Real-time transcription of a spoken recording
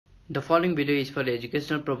The following video is for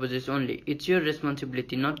educational purposes only. It's your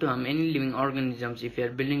responsibility not to harm any living organisms if you are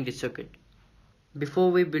building this circuit. Before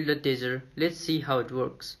we build the taser, let's see how it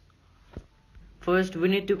works. First, we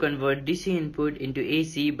need to convert DC input into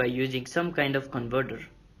AC by using some kind of converter.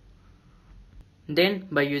 Then,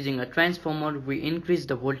 by using a transformer, we increase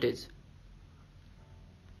the voltage.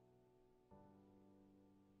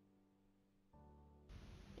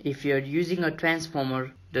 If you are using a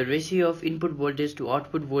transformer, the ratio of input voltage to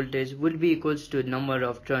output voltage will be equals to number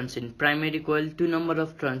of turns in primary coil to number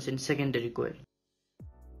of turns in secondary coil.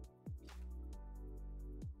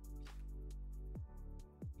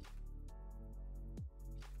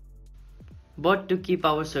 But to keep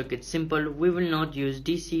our circuit simple, we will not use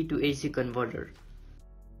DC to AC converter.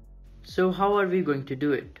 So how are we going to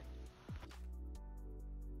do it?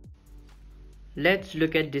 Let's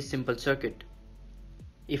look at this simple circuit.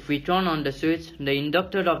 If we turn on the switch, the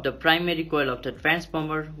inductor of the primary coil of the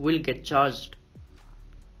transformer will get charged.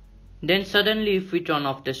 Then suddenly if we turn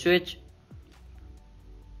off the switch,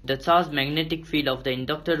 the charged magnetic field of the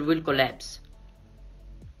inductor will collapse,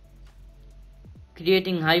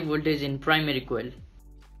 creating high voltage in primary coil,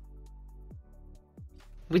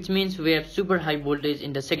 which means we have super high voltage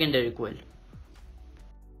in the secondary coil.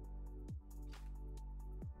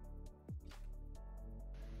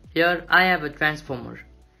 Here I have a transformer,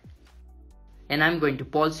 and I'm going to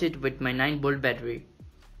pulse it with my 9-volt battery.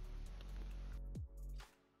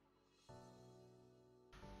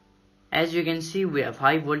 As you can see, we have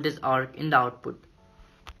high voltage arc in the output,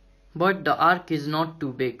 but the arc is not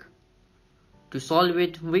too big. To solve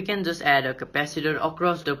it, we can just add a capacitor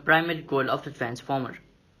across the primary coil of the transformer.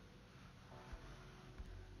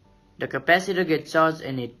 The capacitor gets charged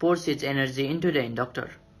and it pours its energy into the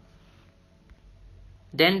inductor.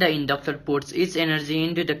 Then the inductor pours its energy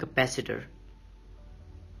into the capacitor,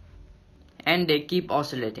 and they keep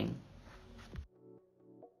oscillating.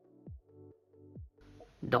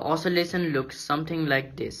 The oscillation looks something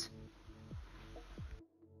like this.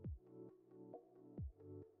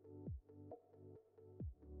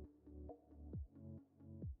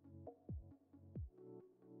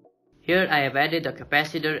 Here I have added a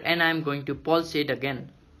capacitor and I am going to pulse it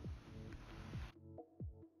again.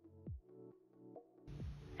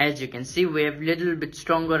 As you can see, we have little bit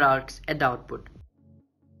stronger arcs at the output.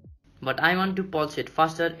 But I want to pulse it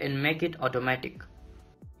faster and make it automatic.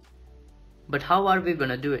 But how are we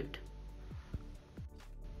gonna do it?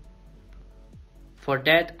 For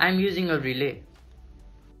that, I'm using a relay.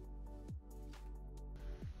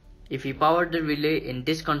 If we power the relay in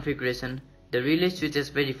this configuration, the relay switches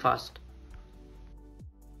very fast.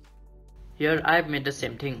 Here I've made the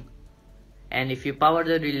same thing. And if you power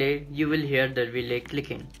the relay, you will hear the relay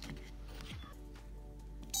clicking.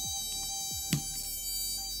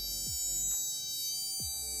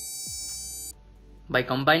 By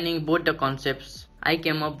combining both the concepts, I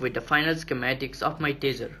came up with the final schematics of my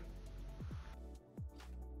taser.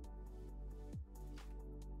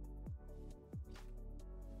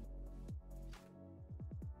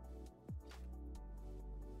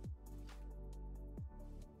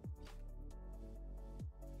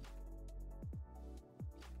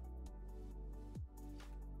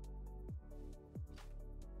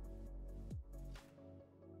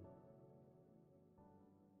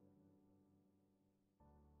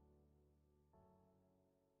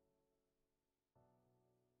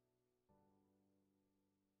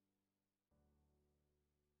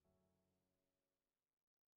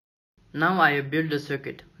 Now I have built the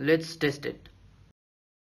circuit. Let's test it.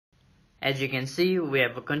 As you can see, we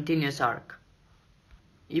have a continuous arc.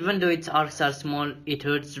 Even though its arcs are small, it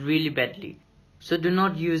hurts really badly. So do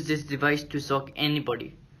not use this device to shock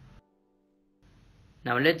anybody.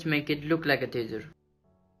 Now let's make it look like a taser.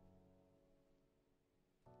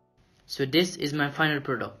 So this is my final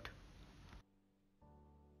product.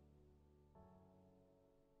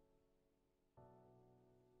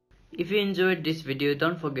 If you enjoyed this video,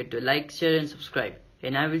 don't forget to like, share and subscribe,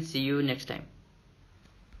 and I will see you next time.